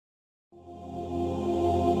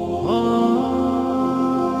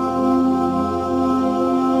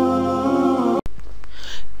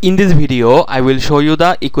In this video, I will show you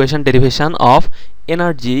the equation derivation of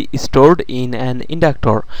energy stored in an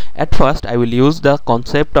inductor. At first, I will use the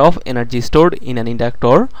concept of energy stored in an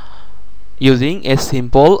inductor using a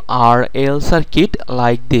simple RL circuit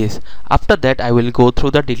like this. After that, I will go through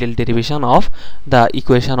the detailed derivation of the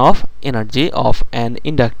equation of energy of an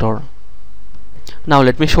inductor. Now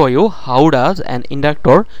let me show you how does an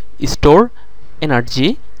inductor store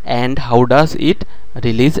energy and how does it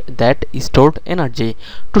release that stored energy.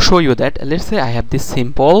 To show you that, let's say I have this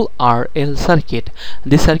simple RL circuit.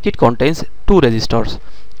 This circuit contains two resistors,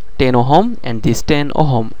 10 ohm and this 10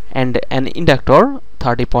 ohm, and an inductor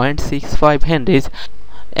 30.65 henries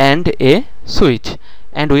and a switch,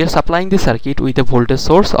 and we are supplying the circuit with a voltage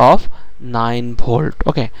source of 9 volt.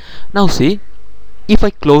 Okay, now see, if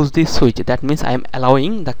I close this switch, that means I am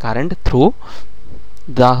allowing the current through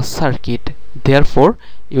the circuit. Therefore,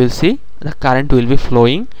 you will see the current will be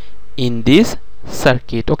flowing in this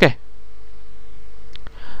circuit. Okay,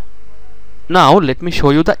 now let me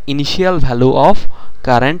show you the initial value of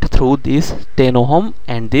current through this 10 ohm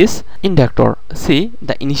and this inductor. See,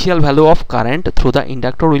 the initial value of current through the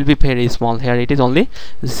inductor will be very small. Here it is only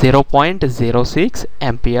 0.06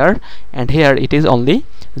 ampere and here it is only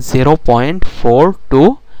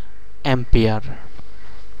 0.42 ampere.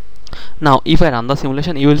 Now if I run the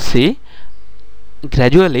simulation, you will see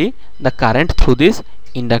gradually the current through this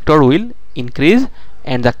inductor will increase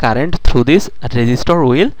and the current through this resistor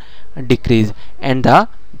will decrease, and the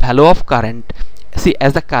value of current, see,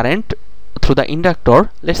 as the current through the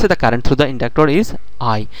inductor, let's say the current through the inductor is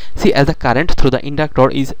I. See, as the current through the inductor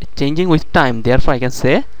is changing with time, therefore I can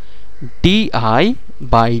say di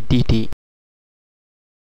by dt.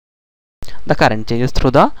 The current changes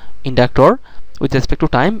through the inductor with respect to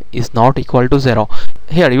time is not equal to 0.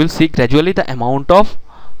 Here you will see gradually the amount of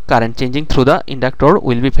current changing through the inductor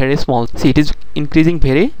will be very small. See, it is increasing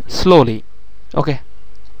very slowly. Okay,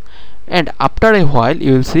 and after a while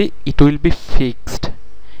you will see it will be fixed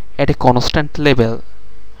at a constant level.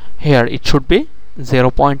 Here it should be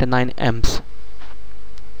 0.9 amps.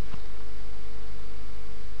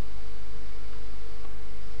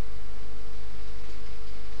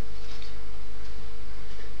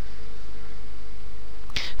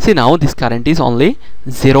 See, now this current is only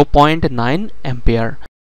 0.9 ampere.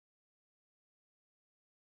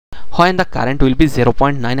 When the current will be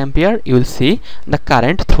 0.9 ampere, you will see the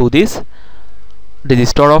current through this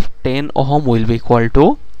resistor of 10 ohm will be equal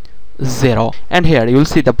to 0, and here you will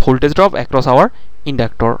see the voltage drop across our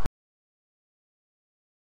inductor.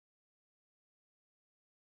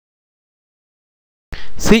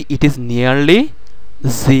 See, it is nearly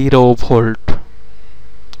 0 volt.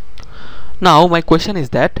 Now my question is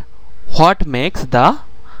that what makes the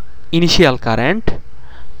initial current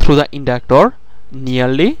through the inductor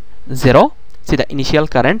nearly 0? See, the initial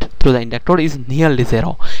current through the inductor is nearly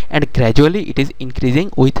 0 and gradually it is increasing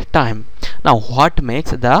with time. Now what makes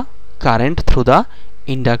the current through the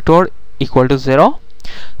inductor equal to 0?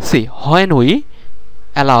 See, when we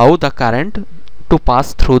allow the current to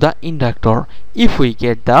pass through the inductor, if we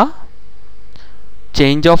get the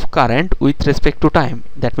change of current with respect to time,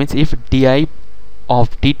 that means if di of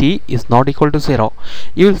dt is not equal to 0,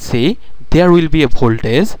 you will see there will be a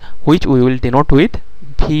voltage which we will denote with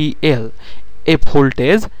VL. A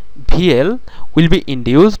voltage VL will be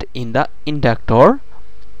induced in the inductor,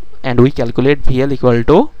 and we calculate VL equal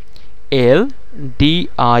to L di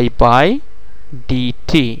by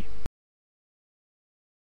dt.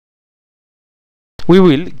 We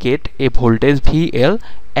will get a voltage VL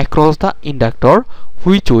across the inductor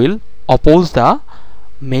which will oppose the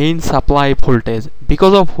main supply voltage,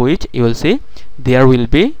 because of which you will see there will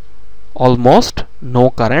be almost no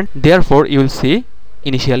current. Therefore you will see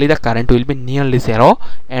initially the current will be nearly 0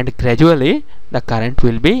 and gradually the current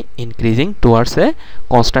will be increasing towards a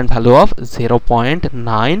constant value of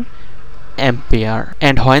 0.9 ampere.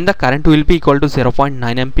 And when the current will be equal to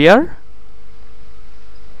 0.9 ampere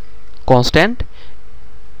constant,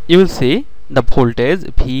 you will see the voltage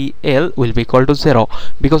VL will be equal to 0,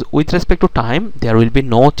 because with respect to time there will be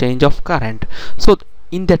no change of current. So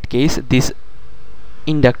in that case this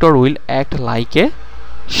inductor will act like a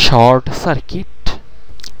short circuit.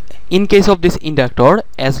 In case of this inductor,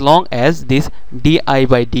 as long as this di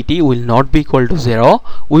by dt will not be equal to 0,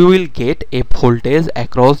 we will get a voltage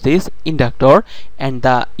across this inductor and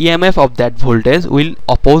the EMF of that voltage will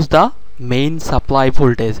oppose the main supply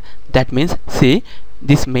voltage. That means, see,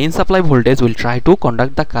 this main supply voltage will try to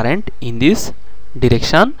conduct the current in this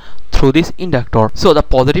direction through this inductor. So the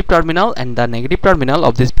positive terminal and the negative terminal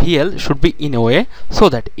of this VL should be in a way so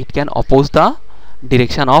that it can oppose the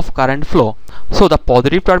direction of current flow. So the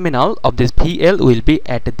positive terminal of this VL will be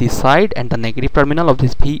at this side and the negative terminal of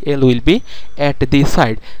this VL will be at this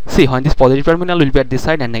side. See, when this positive terminal will be at this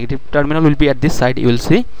side and negative terminal will be at this side, you will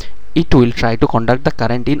see it will try to conduct the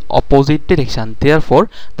current in opposite direction. Therefore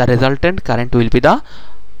the resultant current will be the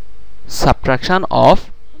subtraction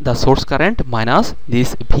of the source current minus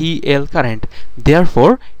this VL current.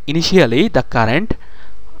 Therefore initially the current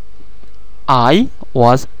I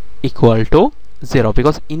was equal to 0,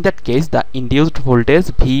 because in that case the induced voltage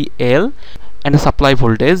VL and the supply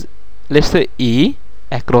voltage, let's say E,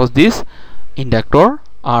 across this inductor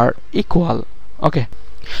are equal. Okay,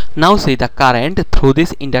 now see, the current through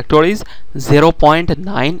this inductor is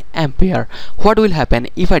 0.9 ampere. What will happen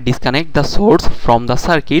if I disconnect the source from the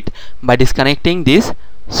circuit by disconnecting this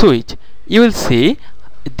switch? You will see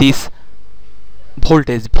this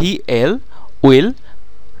voltage VL will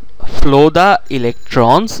flow the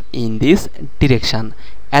electrons in this direction.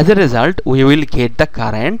 As a result, we will get the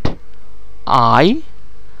current I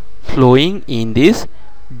flowing in this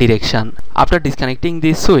direction. After disconnecting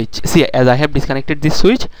this switch, see, as I have disconnected this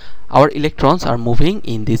switch, our electrons are moving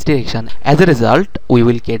in this direction. As a result, we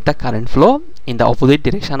will get the current flow in the opposite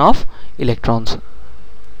direction of electrons.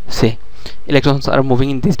 See, electrons are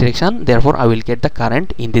moving in this direction, therefore I will get the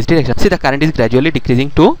current in this direction. See, the current is gradually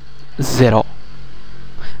decreasing to 0.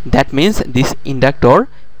 That means this inductor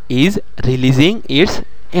is releasing its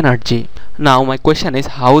energy. Now my question is,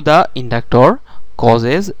 how the inductor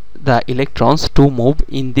causes the electrons to move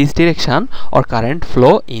in this direction or current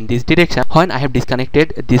flow in this direction when I have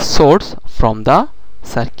disconnected this source from the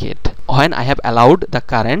circuit. When I have allowed the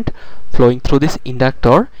current flowing through this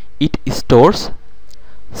inductor, it stores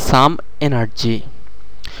some energy.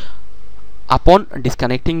 Upon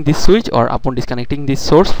disconnecting this switch or upon disconnecting this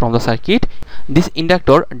source from the circuit, this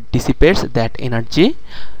inductor dissipates that energy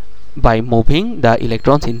by moving the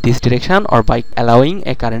electrons in this direction or by allowing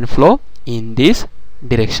a current flow in this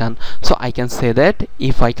direction. So I can say that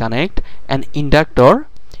if I connect an inductor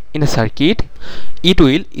in a circuit, it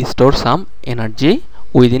will store some energy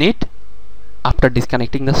within it. After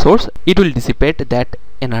disconnecting the source, it will dissipate that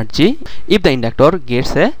energy if the inductor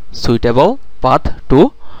gets a suitable path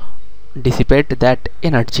to dissipate that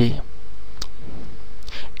energy.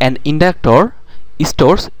 An inductor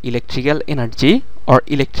stores electrical energy or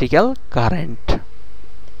electrical current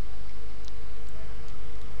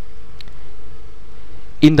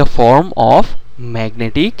in the form of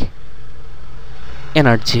magnetic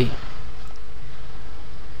energy.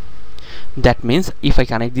 That means if I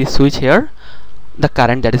connect this switch here, the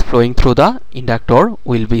current that is flowing through the inductor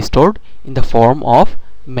will be stored in the form of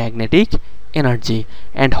magnetic energy,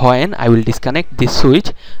 and when I will disconnect this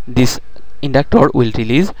switch, this inductor will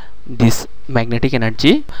release this magnetic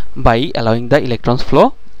energy by allowing the electrons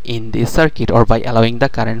flow in this circuit or by allowing the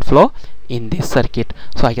current flow in this circuit.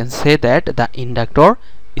 So I can say that the inductor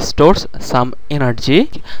stores some energy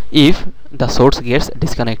if the source gets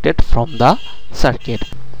disconnected from the circuit.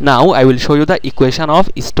 Now I will show you the equation of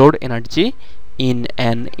stored energy in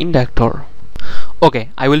an inductor. Okay,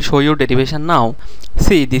 I will show you derivation now.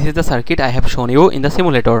 See, this is the circuit I have shown you in the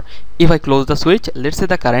simulator. If I close the switch, let's say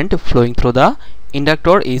the current flowing through the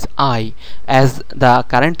inductor is I. As the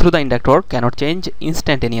current through the inductor cannot change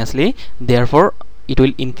instantaneously, therefore it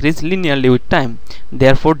will increase linearly with time.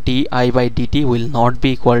 Therefore di by dt will not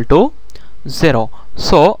be equal to 0.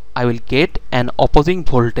 So I will get an opposing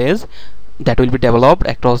voltage that will be developed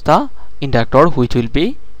across the inductor, which will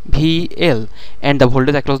be VL, and the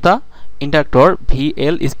voltage across the inductor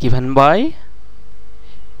VL is given by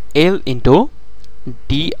L into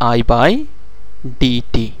di by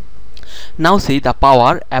dt. Now see, the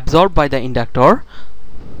power absorbed by the inductor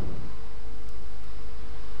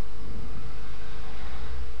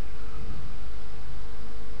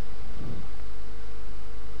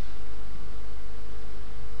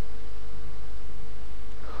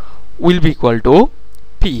will be equal to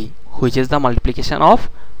P, which is the multiplication of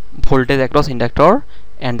voltage across inductor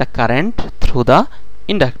and the current through the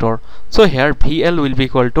inductor. So here VL will be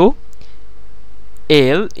equal to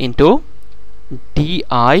L into di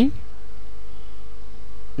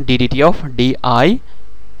ddt of di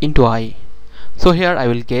into I. So here I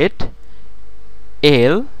will get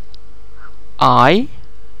L I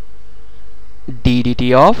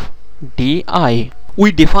ddt of di.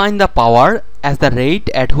 We define the power as the rate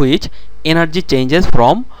at which energy changes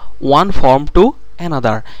from one form to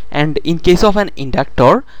another, and in case of an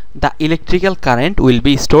inductor, the electrical current will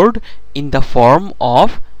be stored in the form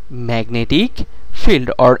of magnetic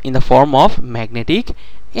field or in the form of magnetic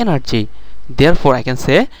energy. Therefore I can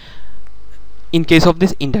say, in case of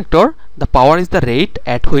this inductor, the power is the rate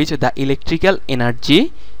at which the electrical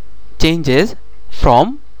energy changes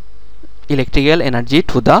from electrical energy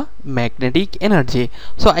to the magnetic energy.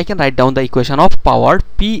 So I can write down the equation of power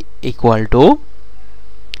P equal to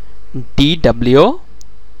dW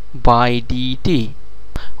by dt,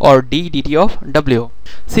 or d dt of W.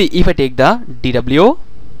 See, if I take the dW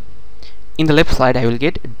in the left side, I will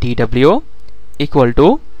get dW equal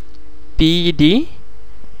to P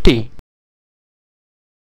dt.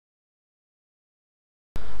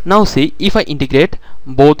 Now see, if I integrate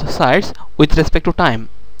both sides with respect to time,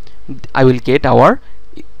 I will get our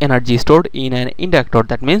energy stored in an inductor.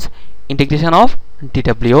 That means integration of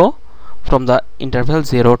dW from the interval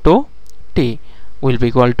 0 to t will be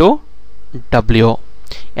equal to W,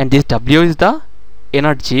 and this W is the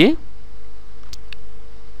energy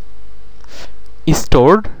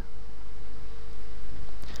stored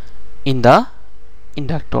in the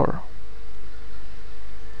inductor,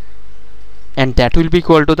 and that will be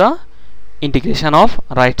equal to the integration of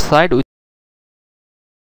right side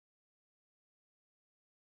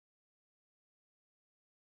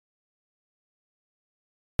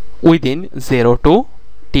within 0 to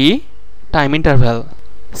t time interval.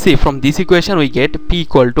 See, from this equation we get P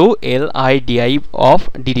equal to Li di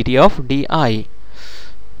of ddt of di.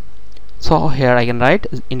 So here I can write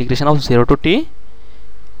integration of 0 to t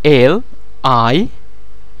Li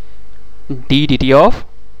ddt of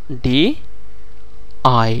di.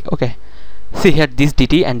 Okay, see here, this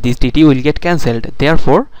dt and this dt will get cancelled.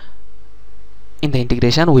 Therefore, in the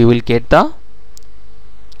integration we will get the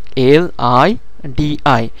Li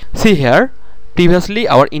di. See here, previously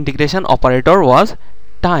our integration operator was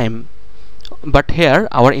time, but here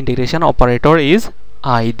our integration operator is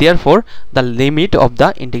I. Therefore, the limit of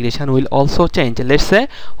the integration will also change. Let's say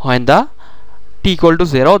when the t equal to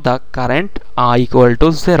 0, the current I equal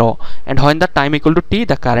to 0, and when the time equal to t,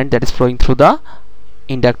 the current that is flowing through the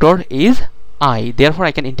inductor is I. Therefore,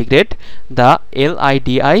 I can integrate the Li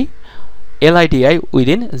di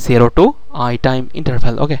within 0 to I time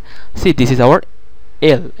interval. Okay, see, this is our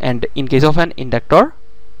L, and in case of an inductor,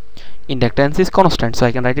 inductance is constant, so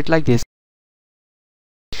I can write it like this: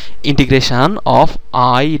 integration of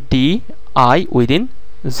I di within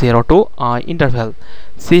 0 to I interval.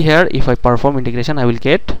 See here, if I perform integration, I will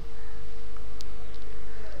get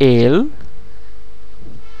L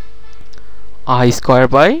I square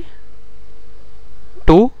by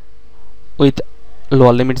 2 with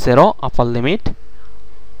lower limit 0, upper limit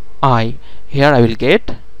I. Here I will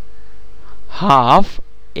get half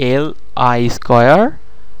L I square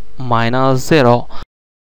minus 0.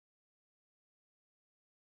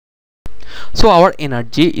 So our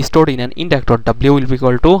energy stored in an inductor, W will be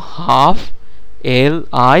equal to half L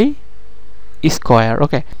I square.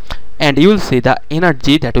 Okay, and you will see the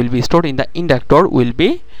energy that will be stored in the inductor will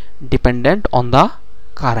be dependent on the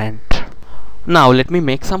current. Now let me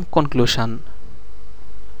make some conclusion.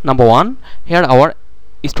 Number one, here our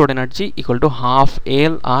stored energy equal to half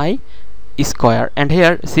L I square, and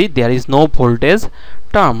here see, there is no voltage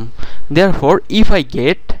term. Therefore, if I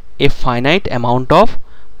get a finite amount of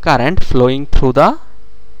current flowing through the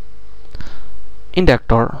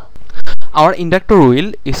inductor, our inductor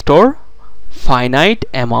will store finite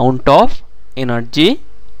amount of energy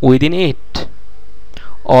within it,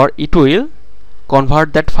 or it will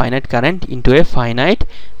convert that finite current into a finite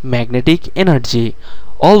magnetic energy,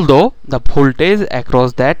 although the voltage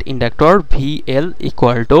across that inductor VL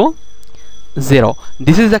equal to 0.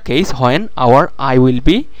 This is the case when our I will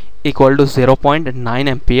be equal to 0.9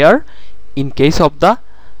 ampere in case of the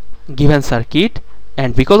given circuit,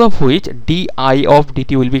 and because of which di of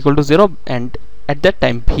dt will be equal to 0, and at that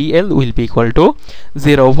time VL will be equal to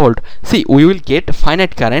 0 volt. See, we will get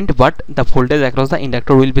finite current, but the voltage across the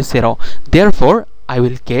inductor will be 0. Therefore, I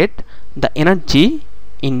will get the energy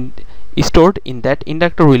stored in that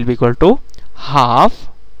inductor will be equal to half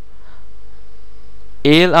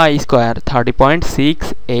Li square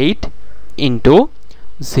 30.68 into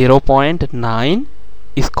 0.9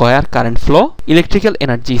 square current flow electrical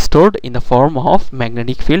energy stored in the form of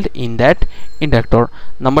magnetic field in that inductor.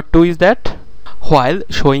 Number 2 is that while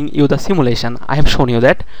showing you the simulation, I have shown you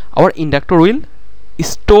that our inductor will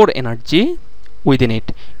store energy within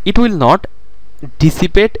it. It will not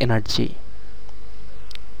dissipate energy.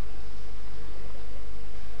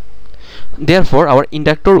 Therefore, our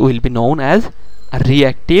inductor will be known as a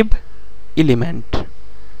reactive element.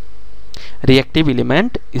 Reactive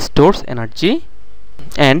element stores energy,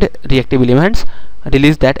 and reactive elements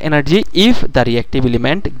release that energy if the reactive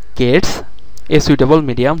element gets a suitable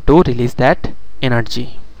medium to release that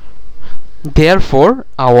energy. Therefore,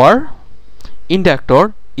 our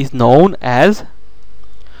inductor is known as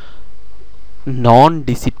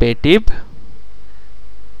non-dissipative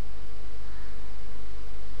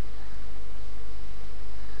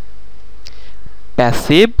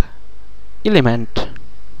passive element.